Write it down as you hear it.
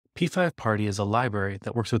p5.party is a library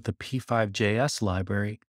that works with the p5.js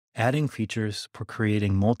library, adding features for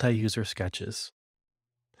creating multi-user sketches.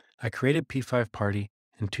 I created p5.party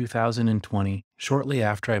in 2020, shortly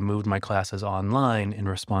after I moved my classes online in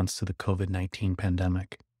response to the COVID-19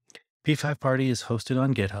 pandemic. p5.party is hosted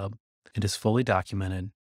on GitHub. It is fully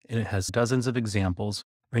documented, and it has dozens of examples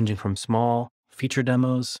ranging from small feature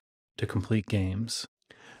demos to complete games.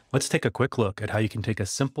 Let's take a quick look at how you can take a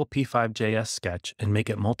simple p5.js sketch and make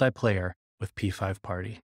it multiplayer with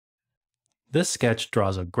p5.party. This sketch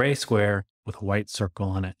draws a gray square with a white circle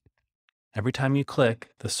on it. Every time you click,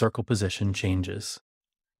 the circle position changes.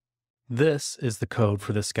 This is the code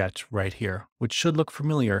for the sketch right here, which should look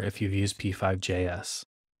familiar if you've used p5.js.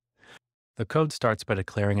 The code starts by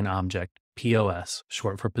declaring an object, POS,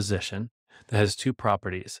 short for position, that has two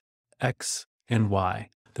properties, X and Y.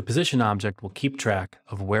 The position object will keep track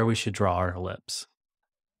of where we should draw our ellipse.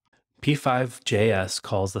 p5.js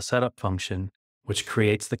calls the setup function, which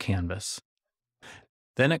creates the canvas.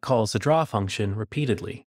 Then it calls the draw function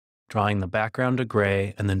repeatedly, drawing the background to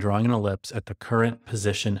gray and then drawing an ellipse at the current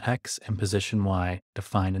position X and position Y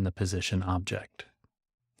defined in the position object.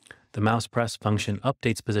 The mouse press function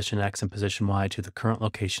updates position X and position Y to the current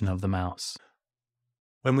location of the mouse.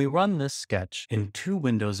 When we run this sketch in two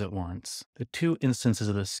windows at once, the two instances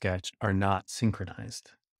of the sketch are not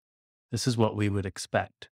synchronized. This is what we would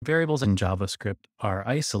expect. Variables in JavaScript are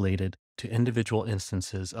isolated to individual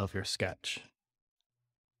instances of your sketch.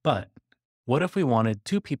 But what if we wanted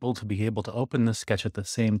two people to be able to open the sketch at the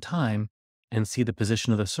same time and see the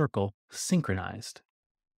position of the circle synchronized?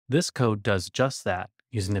 This code does just that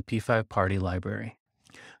using the p5.party library.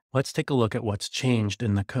 Let's take a look at what's changed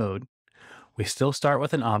in the code. We still start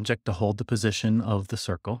with an object to hold the position of the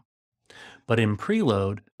circle, but in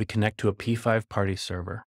preload, we connect to a p5.party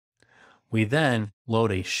server. We then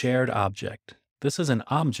load a shared object. This is an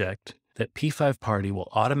object that p5.party will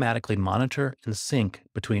automatically monitor and sync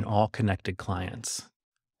between all connected clients.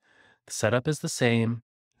 The setup is the same,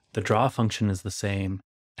 the draw function is the same,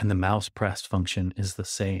 and the mouse pressed function is the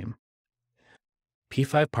same.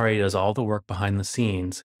 p5.party does all the work behind the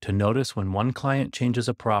scenes to notice when one client changes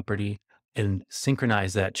a property and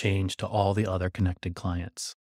synchronize that change to all the other connected clients.